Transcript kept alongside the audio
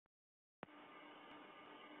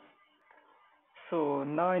So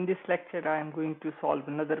now in this lecture I am going to solve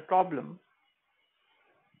another problem.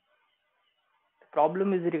 The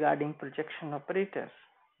problem is regarding projection operators.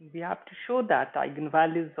 We have to show that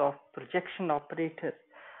eigenvalues of projection operator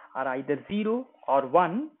are either 0 or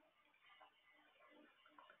 1.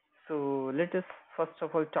 So let us first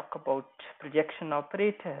of all talk about projection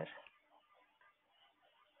operator.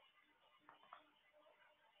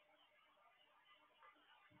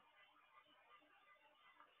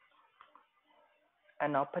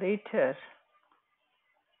 An operator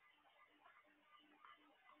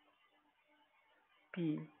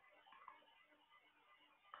P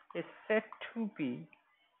is said to be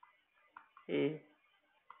a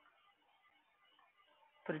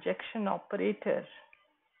projection operator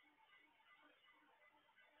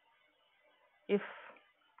if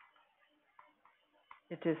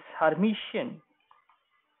it is Hermitian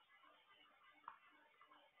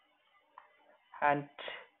and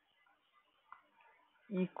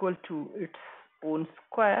equal to its own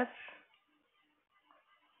square.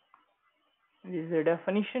 This is the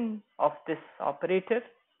definition of this operator.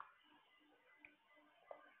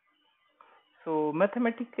 So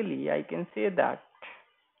mathematically I can say that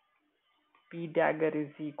P dagger is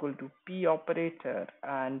equal to P operator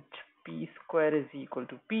and P square is equal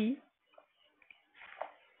to P.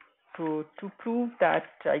 So to prove that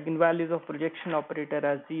eigenvalues of projection operator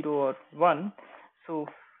are 0 or 1, so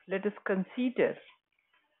let us consider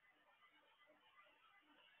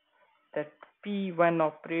that P1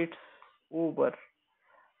 operates over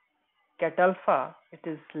cat alpha. It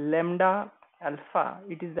is lambda alpha.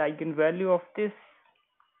 It is the eigenvalue of this.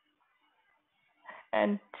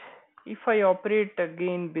 And if I operate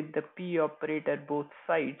again with the P operator both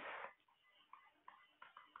sides,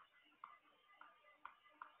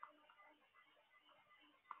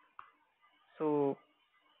 so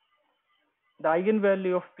the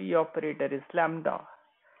eigenvalue of P operator is lambda.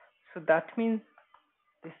 So that means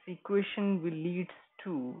this equation will lead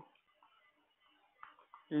to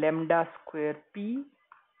lambda square P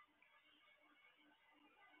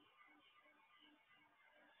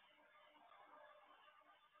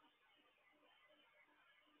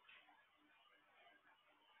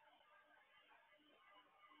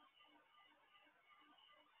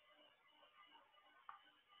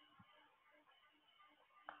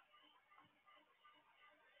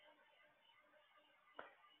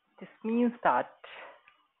This means that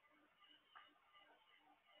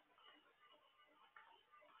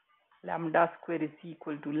lambda square is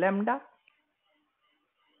equal to lambda,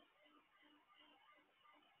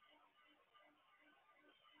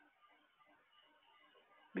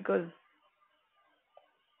 because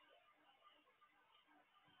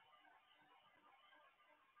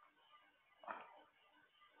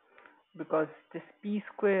this P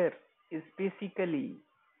square is basically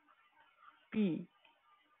P.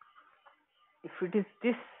 If it is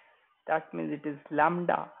this, that means it is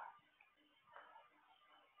lambda.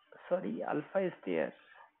 Sorry, alpha is there,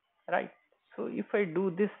 right? So if I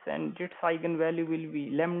do this and its eigenvalue will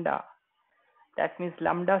be lambda, that means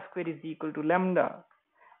lambda square is equal to lambda.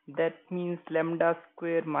 That means lambda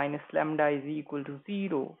square minus lambda is equal to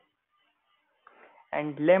 0.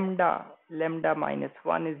 And lambda minus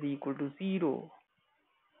 1 is equal to 0.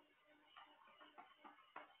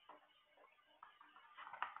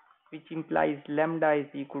 Which implies lambda is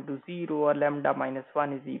equal to 0 or lambda minus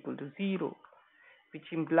 1 is equal to 0.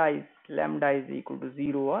 Which implies lambda is equal to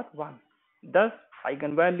 0 or 1. Thus,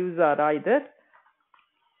 eigenvalues are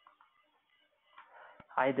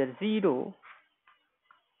either 0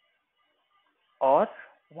 or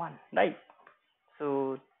 1, right?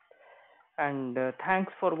 So, and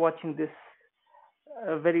thanks for watching this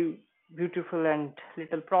very beautiful and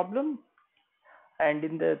little problem. And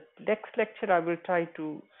in the next lecture, I will try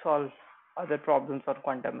to solve other problems on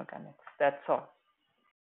quantum mechanics. That's all.